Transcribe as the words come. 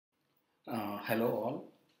Hello all.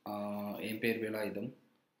 என் பேர் Velayutham.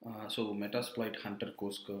 So மெட்டாஸ்ப்ளாய்ட் Hunter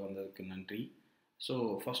கோர்ஸ்க்கு வந்ததுக்கு நன்றி. ஸோ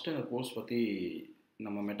ஃபஸ்ட்டு இந்த கோர்ஸ் பற்றி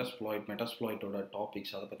நம்ம மெட்டாஸ்ப்ளாய்ட்டோட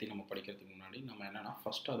டாபிக்ஸ் அதை பற்றி நம்ம படிக்கிறதுக்கு முன்னாடி நம்ம என்னென்னா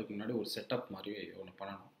ஃபஸ்ட்டு அதுக்கு முன்னாடி ஒரு செட்டப் மாதிரி ஒன்று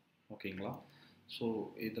பண்ணணும். ஓகேங்களா? ஸோ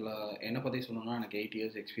இதில் என்னை பற்றி சொல்லணும்னா எனக்கு 8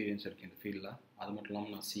 years எக்ஸ்பீரியன்ஸ் இருக்குது இந்த ஃபீல்டில். அது மட்டும்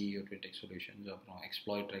இல்லாமல் நான் CEO டெக் சொல்யூஷன்ஸ், அப்புறம்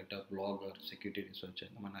exploit writer, blogger, security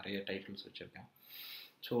researcher, இந்த மாதிரி நிறைய டைட்டில்ஸ் வச்சுருக்கேன்.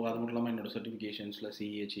 ஸோ அது மட்டும் இல்லாமல் என்னோடய சர்டிஃபிகேஷன்ஸில்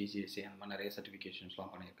CHECSA அந்த மாதிரி நிறைய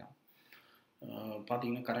சர்டிஃபிகேஷன்ஸ்லாம் பண்ணியிருக்கேன்.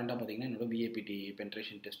 பார்த்தீங்கன்னா கரண்ட்டாக பார்த்தீங்கன்னா என்னோட VAPT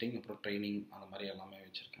பென்ட்ரேஷன் டெஸ்டிங் அப்புறம் ட்ரைனிங் அந்த மாதிரி எல்லாமே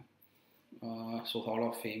வச்சுருக்கேன். ஸோ ஹால்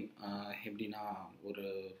ஆஃப் ஃபேம் எப்படின்னா ஒரு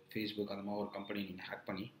ஃபேஸ்புக் அந்த மாதிரி ஒரு கம்பெனி நீங்கள் ஹேக்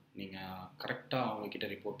பண்ணி நீங்கள் கரெக்டாக அவங்கக்கிட்ட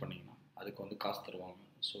ரிப்போர்ட் பண்ணிங்கன்னா அதுக்கு வந்து காசு தருவாங்க.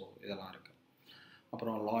 ஸோ இதெல்லாம் இருக்குது.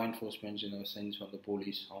 அப்புறம் லா என்ஃபோர்ஸ்மெண்ட்ஸ் இந்த சென்ஸ் வந்து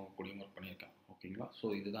போலீஸ் அவங்க கூடயும் ஒர்க் பண்ணியிருக்கேன். ஓகேங்களா?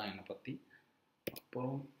 ஸோ இதுதான் என்னை பற்றி.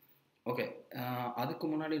 அப்புறம் ஓகே, அதுக்கு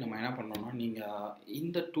முன்னாடி நம்ம என்ன பண்ணோம்னா நீங்கள்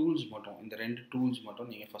இந்த டூல்ஸ் மட்டும் இந்த 2 டூல்ஸ் மட்டும்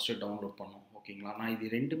நீங்கள் ஃபஸ்ட்டு டவுன்லோட் பண்ணணும். ஓகேங்களா? நான் இது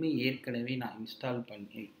ரெண்டுமே ஏற்கனவே நான்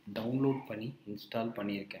டவுன்லோட் பண்ணி இன்ஸ்டால்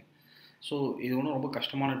பண்ணியிருக்கேன். ஸோ இது ஒன்றும் ரொம்ப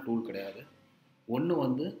கஷ்டமான டூல் கிடையாது. ஒன்று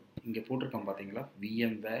வந்து இங்கே போட்டிருக்கோம் பார்த்தீங்களா,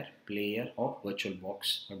 Vmware player of virtual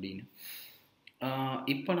box அப்படின்னு.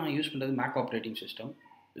 இப்போ நான் யூஸ் பண்ணுறது மேக் ஆப்ரேட்டிங் சிஸ்டம்.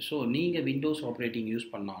 ஸோ நீங்கள் விண்டோஸ் ஆப்ரேட்டிங்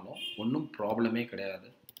யூஸ் பண்ணாலும் ஒன்றும் ப்ராப்ளமே கிடையாது.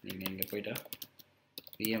 நீங்கள் இங்கே போய்ட்டு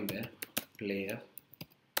Vmware பிளேயர்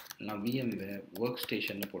நான் Vmware ஒர்க்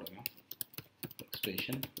ஸ்டேஷன்னு போடுங்க. ஒர்க்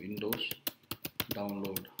ஸ்டேஷன் விண்டோஸ்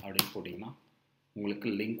டவுன்லோட் அப்படின்னு போட்டிங்கன்னா உங்களுக்கு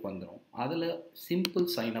லிங்க் வந்துடும். அதில் சிம்பிள்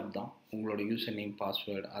சைன்அப் தான். உங்களோட யூசர் நேம்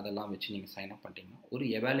பாஸ்வேர்டு அதெல்லாம் வச்சு நீங்கள் சைன்அப் பண்ணிட்டீங்கன்னா ஒரு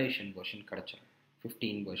எவாலுவேஷன் வெர்ஷன் கிடச்சிடும்.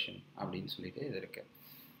 15 வெர்ஷன் அப்படின்னு சொல்லிட்டு இது இருக்குது.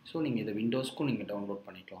 ஸோ நீங்கள் இதை விண்டோஸ்க்கும் நீங்கள் டவுன்லோட்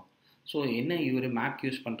பண்ணிக்கலாம். ஸோ என்ன இவர் மேக்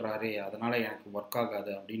யூஸ் பண்ணுறாரு அதனால் எனக்கு ஒர்க்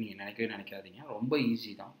ஆகாது அப்படின்னு நீங்கள் நினைக்காதீங்க. ரொம்ப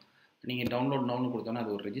ஈஸி தான். நீங்கள் டவுன்லோட் கொடுத்தோன்னா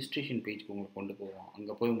அது ஒரு ரெஜிஸ்ட்ரேஷன் பேஜ்க்கு உங்களுக்கு கொண்டு போவோம்.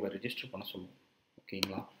 அங்கே போய் உங்களை ரெஜிஸ்டர் பண்ண சொல்லுவோம்.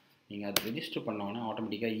 ஓகேங்களா? நீங்கள் அதை ரெஜிஸ்டர் பண்ணோன்னே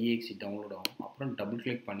ஆட்டோமேட்டிக்காக EXE டவுன்லோட் ஆகும். அப்புறம் டபுள்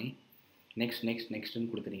கிளிக் பண்ணி நெக்ஸ்ட்டுன்னு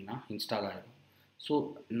கொடுத்துட்டிங்கன்னா இன்ஸ்டால் ஆகிடும். ஸோ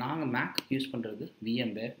நாங்கள் மேக் யூஸ் பண்ணுறது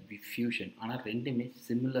Vmware ஃபியூஷன். ஆனால் ரெண்டுமே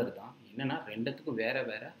சிமிலர் தான். என்னென்னா ரெண்டுத்துக்கும்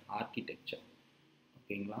வேறு ஆர்கிடெக்சர்.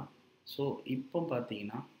 ஓகேங்களா? ஸோ இப்போ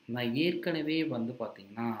பார்த்தீங்கன்னா நான் ஏற்கனவே வந்து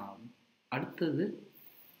பார்த்தீங்கன்னா அடுத்தது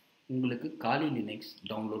உங்களுக்கு kalilinux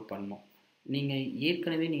டவுன்லோட் பண்ணணும்.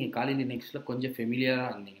 நீங்கள் kalilinux கொஞ்சம்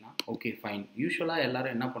ஃபெமிலியராக இருந்தீங்கன்னா ஓகே ஃபைன். யூஸ்வலாக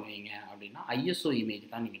எல்லோரும் என்ன பண்ணுவீங்க அப்படின்னா ISO இமேஜ்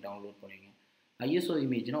தான் நீங்கள் டவுன்லோட் பண்ணுவீங்க. ISO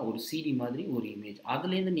இமேஜ்னால் ஒரு CD மாதிரி ஒரு இமேஜ்.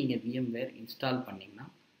 அதுலேருந்து நீங்கள் Vmware இன்ஸ்டால் பண்ணிங்கன்னா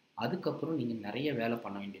அதுக்கப்புறம் நீங்கள் நிறைய வேலை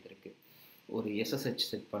பண்ண வேண்டியது இருக்குது. ஒரு SSH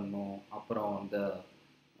செட் பண்ணணும். அப்புறம் அந்த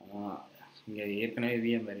இங்கே ஏற்கனவே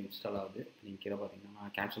Vmware இன்ஸ்டால் ஆகுது. நீங்கள் கீழே பார்த்தீங்கன்னா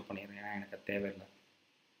நான் கேன்சல் பண்ணிடுறேன், ஏன்னா எனக்கு அது தேவையில்லை.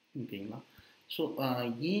 ஓகேங்களா? ஸோ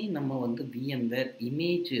ஏன் நம்ம வந்து Vmware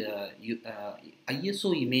image ISO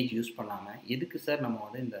image use பண்ணாமல் எதுக்கு சார் நம்ம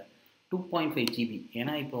வந்து இந்த 2.5 GB?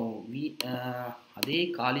 ஏன்னா இப்போது அதே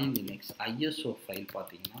kalilinux ISO ஃபைல்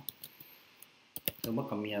பார்த்தீங்கன்னா ரொம்ப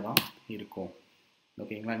கம்மியாக தான் இருக்கும்.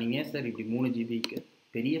 ஓகேங்களா? நீங்கள் ஏன் சார் இப்படி 3 GBக்கு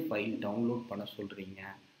பெரிய ஃபைல் டவுன்லோட் பண்ண சொல்கிறீங்க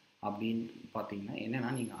அப்படின்னு பார்த்தீங்கன்னா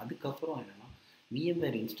என்னென்னா நீங்கள் அதுக்கப்புறம் என்னென்னா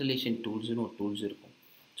Vmware இன்ஸ்டலேஷன் டூல்ஸ்னு ஒரு டூல்ஸ் இருக்கும்.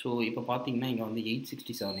 ஸோ இப்போ பார்த்தீங்கன்னா இங்கே வந்து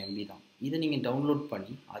 867 MB தான். இதை நீங்கள் டவுன்லோட்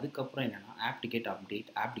பண்ணி அதுக்கப்புறம் என்னென்னா ஆப்டிகேட்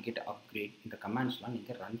அப்கிரேட் இந்த கமெண்ட்ஸ்லாம்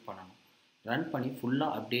நீங்கள் ரன் பண்ணணும். ரன் பண்ணி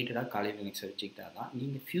ஃபுல்லாக அப்டேட்டடாக kalilinux வச்சுக்கிட்டா தான்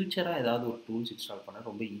நீங்கள் ஃப்யூச்சராக ஏதாவது ஒரு டூல்ஸ் இன்ஸ்டால் பண்ண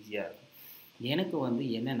ரொம்ப ஈஸியாக இருக்கும். எனக்கு வந்து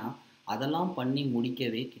என்னென்னா அதெல்லாம் பண்ணி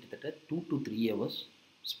முடிக்கவே கிட்டத்தட்ட 2 to 3 hours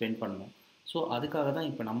ஸ்பெண்ட் பண்ணணும். ஸோ அதுக்காக தான்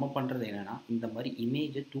இப்போ நம்ம பண்ணுறது என்னென்னா இந்த மாதிரி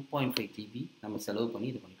இமேஜை 2.5 GB நம்ம செலவு பண்ணி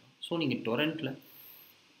இது பண்ணிக்கலாம். ஸோ நீங்கள் டொரண்ட்டில்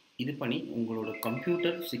இது பண்ணி உங்களோட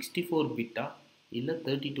கம்ப்யூட்டர் 64 பிட்டா இல்லை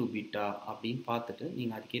 32 பிட்டா அப்படின்னு பார்த்துட்டு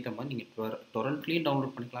நீங்கள் அதுக்கேற்ற மாதிரி நீங்கள் டொரண்ட்லேயும்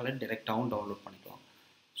டவுன்லோட் பண்ணிக்கலாம், இல்லை டேரெக்டாகவும் டவுன்லோட் பண்ணிக்கலாம்.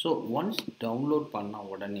 ஸோ ஒன்ஸ் டவுன்லோட் பண்ண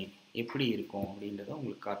உடனே எப்படி இருக்கும் அப்படின்றத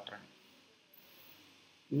உங்களுக்கு காட்டுறேன்.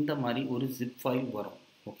 இந்த மாதிரி ஒரு ஜிப் ஃபைல் வரும்.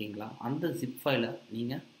 ஓகேங்களா? அந்த ஜிப் ஃபைலை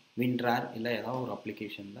நீங்கள் WinRAR இல்லை ஏதாவது ஒரு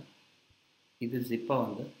அப்ளிகேஷனில் இது ஜிப்பை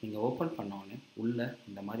வந்து நீங்கள் ஓப்பன் பண்ணோடனே உள்ளே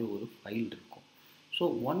இந்த மாதிரி ஒரு ஃபைல் இருக்கும். ஸோ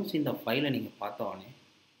ஒன்ஸ் இந்த ஃபைலை நீங்கள் பார்த்தோடனே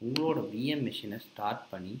உங்களோட VM மிஷினை ஸ்டார்ட்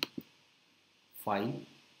பண்ணி ஃபைல்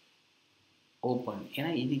ஓப்பன்.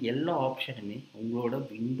 ஏன்னா இது எல்லா ஆப்ஷனுமே உங்களோட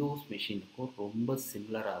விண்டோஸ் மிஷினுக்கும் ரொம்ப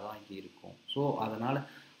சிமிலராக தான் இருக்கும். ஸோ அதனால்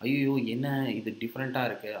ஐயோ என்ன இது டிஃப்ரெண்ட்டாக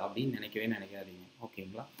இருக்குது அப்படின்னு நினைக்காதீங்க.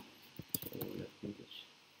 ஓகேங்களா?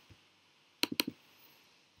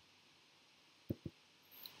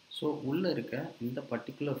 ஸோ உள்ளே இருக்க இந்த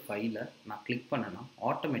பர்டிகுலர் ஃபைலை நான் கிளிக் பண்ணேன்னா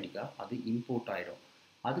ஆட்டோமேட்டிக்காக அது இம்போர்ட் ஆகிடும்.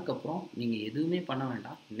 அதுக்கப்புறம் நீங்கள் எதுவுமே பண்ண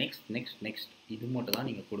வேண்டாம். நெக்ஸ்ட் இது மட்டும் தான்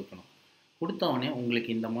நீங்கள் கொடுக்கணும். கொடுத்தவொடனே உங்களுக்கு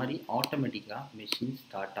இந்த மாதிரி ஆட்டோமேட்டிக்காக மெஷின்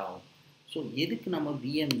ஸ்டார்ட் ஆகும். ஸோ எதுக்கு நம்ம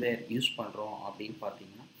Vmware யூஸ் பண்ணுறோம் அப்படின்னு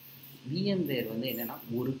பார்த்தீங்கன்னா VMware வந்து என்னென்னா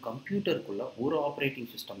ஒரு கம்ப்யூட்டருக்குள்ளே ஒரு ஆப்ரேட்டிங்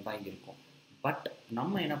சிஸ்டம் தான் இருக்கும். பட்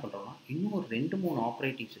நம்ம என்ன பண்ணுறோம்னா இன்னும் 2-3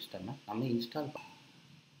 ஆப்ரேட்டிங் சிஸ்டமை நம்ம இன்ஸ்டால் பண்ணோம்.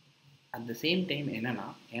 அட் த சேம் டைம் என்னென்னா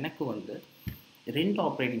எனக்கு வந்து 2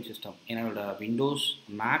 ஆப்ரேட்டிங் சிஸ்டம், என்னோட விண்டோஸ்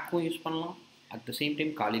மேக்கும் யூஸ் பண்ணலாம், at the same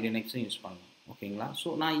time kalilinux use பண்ணலாம். ஓகேங்களா? ஸோ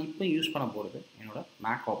நான் இப்போ யூஸ் பண்ண போகிறது என்னோடய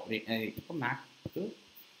மேக் இப்போ மேக்கு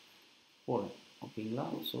போகிறேன். ஓகேங்களா?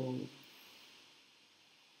 ஸோ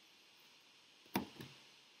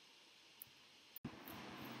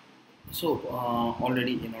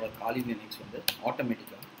ஆல்ரெடி என்னோடய kalilinux வந்து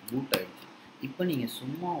ஆட்டோமேட்டிக்காக பூட் ஆகிடுச்சு. இப்போ நீங்கள்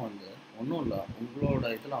சும்மா வந்து ஒன்றும் இல்லை, உங்களோட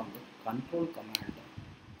இதில் வந்து கண்ட்ரோல் கமாண்ட்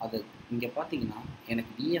அது இங்கே பார்த்தீங்கன்னா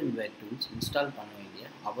எனக்கு VMware டூல்ஸ் இன்ஸ்டால் பண்ண வேண்டிய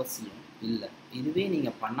அவசியம் இல்லை. இதுவே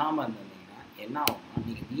நீங்கள் பண்ணாமல் இருந்தீங்கன்னா என்ன ஆகும்னா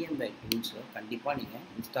நீங்கள் VMware டூல்ஸை கண்டிப்பாக நீங்கள்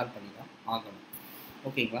இன்ஸ்டால் பண்ணி தான் ஆகணும்.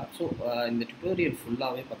 ஓகேங்களா? ஸோ இந்த டியூட்டோரியல்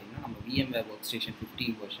ஃபுல்லாகவே பார்த்தீங்கன்னா நம்ம VMware Workstation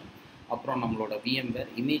 15 வெர்ஷன், அப்புறம் நம்மளோட VMware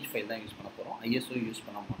இமேஜ் ஃபைல் தான் யூஸ் பண்ண போகிறோம். ISO யூஸ்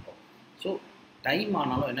பண்ண மாட்டோம். ஸோ டைம்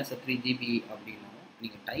ஆனாலும் என்ன சார் 3 GB அப்படின்னாலும்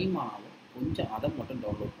நீங்கள் டைம் ஆனாலும் கொஞ்சம் அதை மட்டும்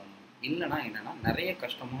டவுன்லோட் பண்ணணும். இல்லைனா என்னென்னா நிறைய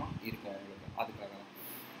கஷ்டமாக இருக்கும் உங்களுக்கு. அதுக்காக தான்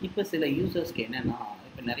இப்போ சில யூசர்ஸ்க்கு என்னென்னா,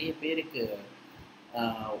 இப்போ நிறைய பேருக்கு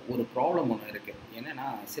ஒரு ப்ராப்ளம் ஒன்று இருக்குது. என்னென்னா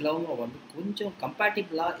சிலவங்க வந்து கொஞ்சம்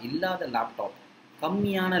கம்பேட்டிபிளாக இல்லாத லேப்டாப்,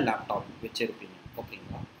 கம்மியான லேப்டாப் வச்சுருப்பீங்க.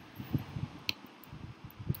 ஓகேங்களா?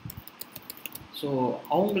 ஸோ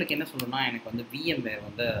அவங்களுக்கு என்ன சொல்லணும்னா எனக்கு வந்து VMware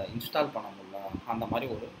வந்து இன்ஸ்டால் பண்ண முடியல, அந்த மாதிரி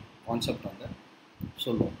ஒரு கான்செப்ட் வந்து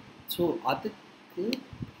சொல்லுவோம். ஸோ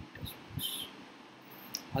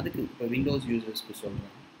அதுக்கு இப்போ விண்டோஸ் யூசர்ஸ்க்கு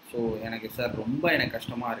சொல்கிறேன். ஸோ எனக்கு சார் ரொம்ப எனக்கு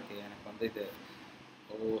கஷ்டமாக இருக்குது, எனக்கு வந்து இது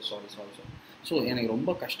சாரி. ஸோ எனக்கு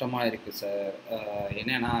ரொம்ப கஷ்டமாக இருக்குது சார்,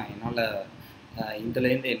 என்னென்னா என்னால்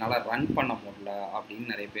இதுலேருந்து என்னால் ரன் பண்ண முடியல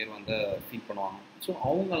அப்படின்னு நிறைய பேர் வந்து ஃபீல் பண்ணுவாங்க. ஸோ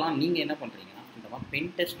அவங்களாம் நீங்கள் என்ன பண்ணுறீங்கன்னா இந்த மாதிரி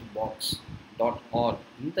pentestbox.org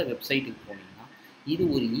இந்த வெப்சைட்டுக்கு போனீங்கன்னா இது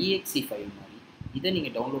ஒரு EXE ஃபைல் மாதிரி. இதை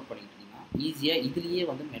நீங்கள் டவுன்லோட் பண்ணிக்கிட்டீங்கன்னா ஈஸியாக இதுலேயே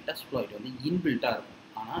வந்து மெட்டாஸ்ப்ளாய்ட் வந்து இன்பில்ட்டாக இருக்கும்.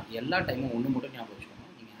 ஆனால் எல்லா டைமும் ஒன்று மட்டும் ஞாபகம்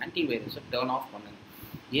வச்சுக்கணும், நீங்கள் ஆன்டிவைரஸை டர்ன் ஆஃப் பண்ணுங்கள்.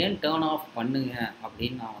 ஏன் டர்ன் ஆஃப் பண்ணுங்க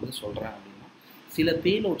அப்படின்னு நான் வந்து சொல்கிறேன் அப்படின்னா, சில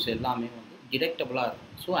பேலோட்ஸ் எல்லாமே வந்து டிடெக்டபுளாக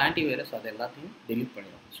இருக்கும். ஸோ ஆன்டிவைரஸ் அது எல்லாத்தையும் டெலிட்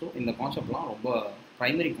பண்ணிடும். ஸோ இந்த கான்செப்ட்லாம் ரொம்ப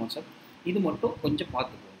ப்ரைமரி கான்செப்ட், இது மட்டும் கொஞ்சம்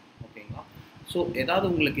பார்த்துக்கோங்க. ஓகேங்களா? ஸோ ஏதாவது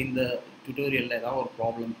உங்களுக்கு இந்த டியூட்டோரியலில் ஏதாவது ஒரு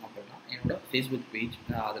ப்ராப்ளம் அப்படின்னா என்னோடய ஃபேஸ்புக் பேஜ்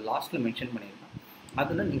அது லாஸ்ட்டில் மென்ஷன் பண்ணியிருக்கேன்,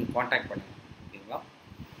 அதில் நீங்கள் காண்டாக்ட் பண்ணுங்கள். ஓகேங்களா?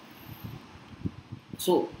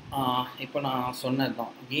 ஸோ இப்போ நான் சொன்னது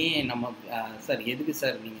தான், ஏன் நம்ம சார் எதுக்கு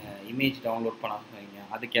சார் நீங்கள் இமேஜ் டவுன்லோட் பண்ணாதீங்க,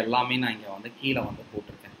 அதுக்கு எல்லாமே நான் இங்கே வந்து கீழே வந்து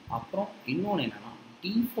போட்டிருக்கேன். அப்புறம் இன்னொன்று என்னென்னா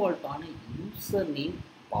டிஃபால்ட்டான யூசர் நேம்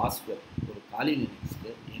பாஸ்வேர்ட் ஒரு kalilinux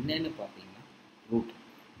என்னென்னு பார்த்தீங்கன்னா ரூட்.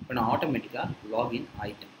 இப்போ நான் ஆட்டோமேட்டிக்காக லாகின்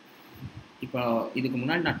ஆகிட்டேன். இப்போ இதுக்கு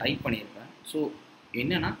முன்னாடி நான் டைப் பண்ணியிருப்பேன். ஸோ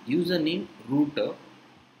என்னென்னா யூசர் நேம் ரூட்டை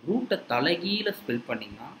தலைகீழ ஸ்பெல்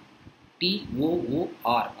பண்ணிங்கன்னா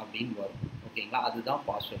TOOR அப்படின்னு வரும். ஓகேங்களா? அதுதான்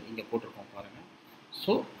பாஸ்வேர்டு இங்கே போட்டிருக்கோம் பாருங்கள்.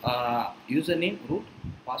 So user name root,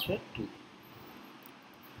 password 2.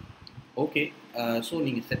 Okay. So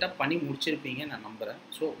நீங்கள் செட்டப் பண்ணி முடிச்சிருப்பீங்கன்னு நான் நம்புகிறேன்.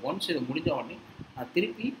 ஸோ ஒன்ஸ் இது முடிஞ்ச உடனே நான்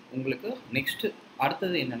திருப்பி உங்களுக்கு நெக்ஸ்ட்டு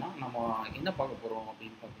அடுத்தது என்னென்னா நம்ம என்ன பார்க்க போகிறோம்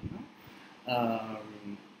அப்படின்னு பார்த்தீங்கன்னா,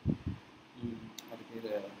 அது பேர்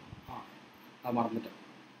நான் மறந்துட்டேன்.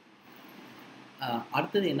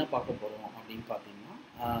 அடுத்தது என்ன பார்க்க போகிறோம் அப்படின்னு பார்த்தீங்கன்னா,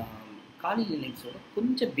 kalilinux-ஓட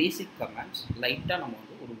கொஞ்சம் பேசிக் கமாண்ட்ஸ் லைட்டாக நம்ம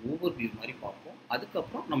வந்து ஒரு ஓவர்வியூ மாதிரி பார்ப்போம்.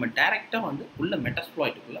 அதுக்கப்புறம் நம்ம டைரெக்டாக வந்து உள்ள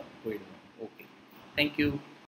மெட்டாஸ்ப்ளாய்ட்டுக்குள்ளே போயிடுவோம். Okay, thank you.